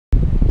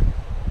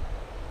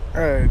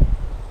Alright,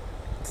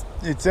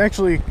 it's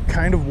actually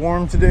kind of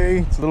warm today.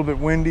 It's a little bit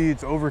windy,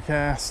 it's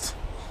overcast,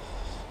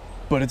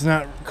 but it's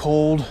not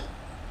cold.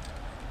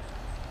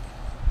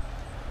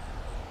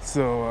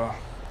 So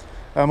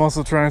I'm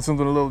also trying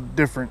something a little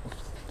different.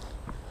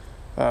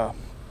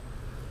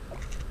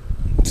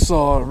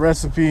 Saw a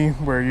recipe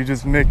where you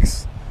just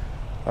mix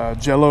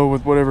Jello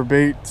with whatever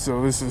bait.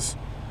 So this is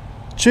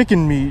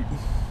chicken meat,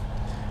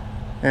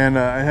 and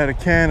I had a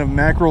can of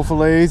mackerel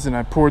fillets and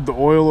I poured the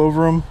oil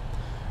over them,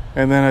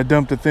 and then I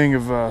dumped a thing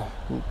of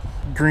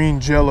green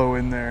Jello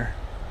in there.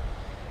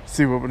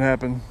 See what would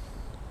happen.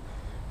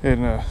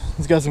 And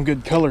it's got some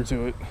good color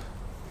to it.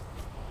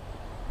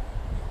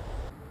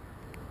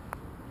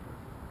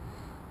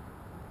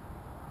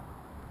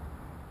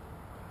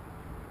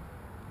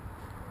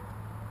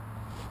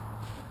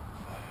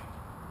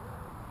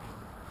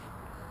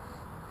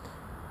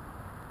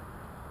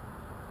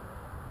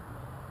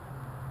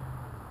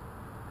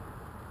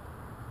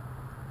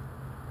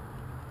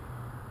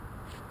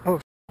 Oh.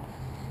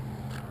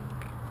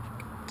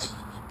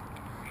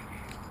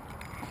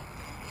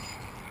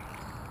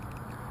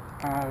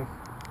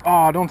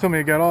 Oh, don't tell me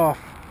it got off.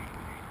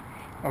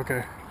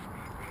 Okay.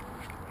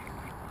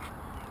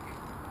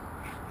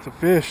 It's a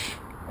fish.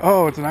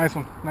 Oh, it's a nice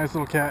one. Nice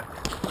little cat.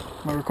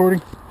 Am I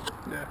recording?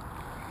 Yeah.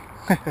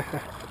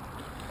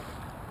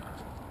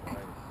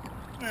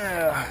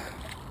 Yeah.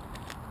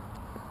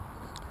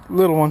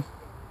 Little one.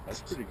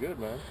 That's pretty good,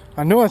 man.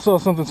 I knew I saw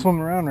something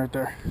swimming around right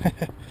there.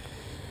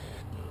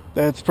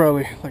 That's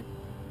probably like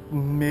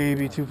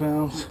maybe 2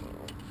 pounds.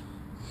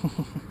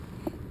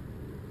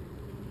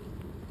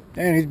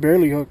 And he's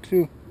barely hooked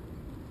too.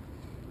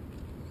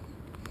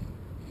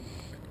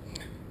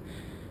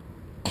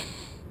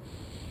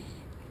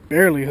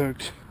 Barely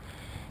hooked.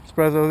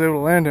 Surprised I was able to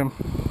land him.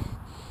 What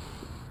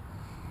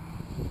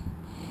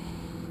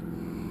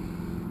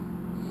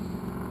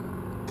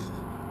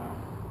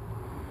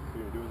are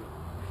you gonna do with it?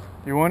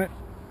 You want it?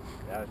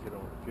 Yeah, if you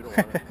don't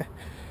want it.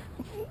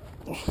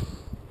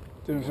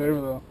 Do me a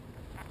favor though.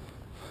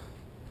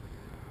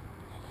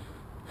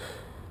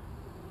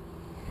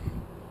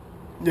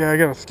 Yeah, I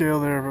got a scale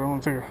there, but I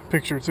want to take a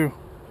picture too.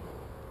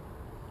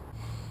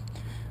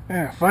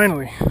 Yeah,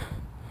 finally.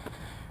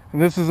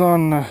 And this is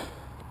on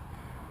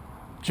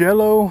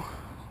Jello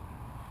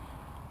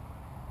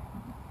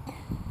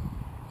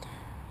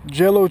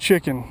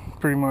Chicken,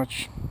 pretty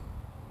much,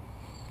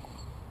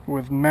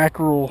 with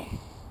mackerel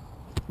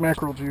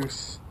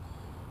juice.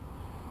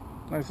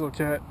 Nice little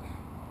cat.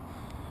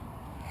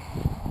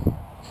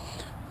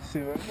 Let's see,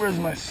 where's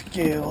my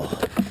scale?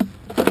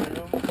 There we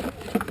go.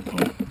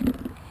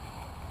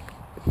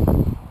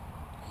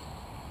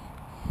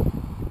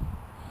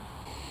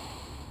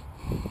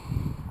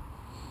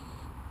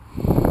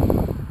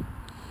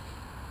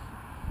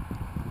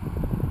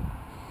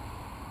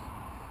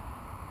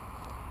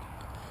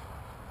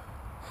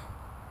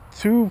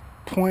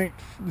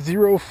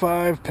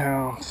 2.05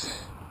 pounds.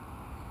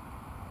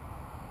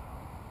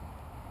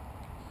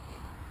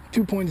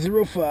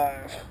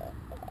 2.05.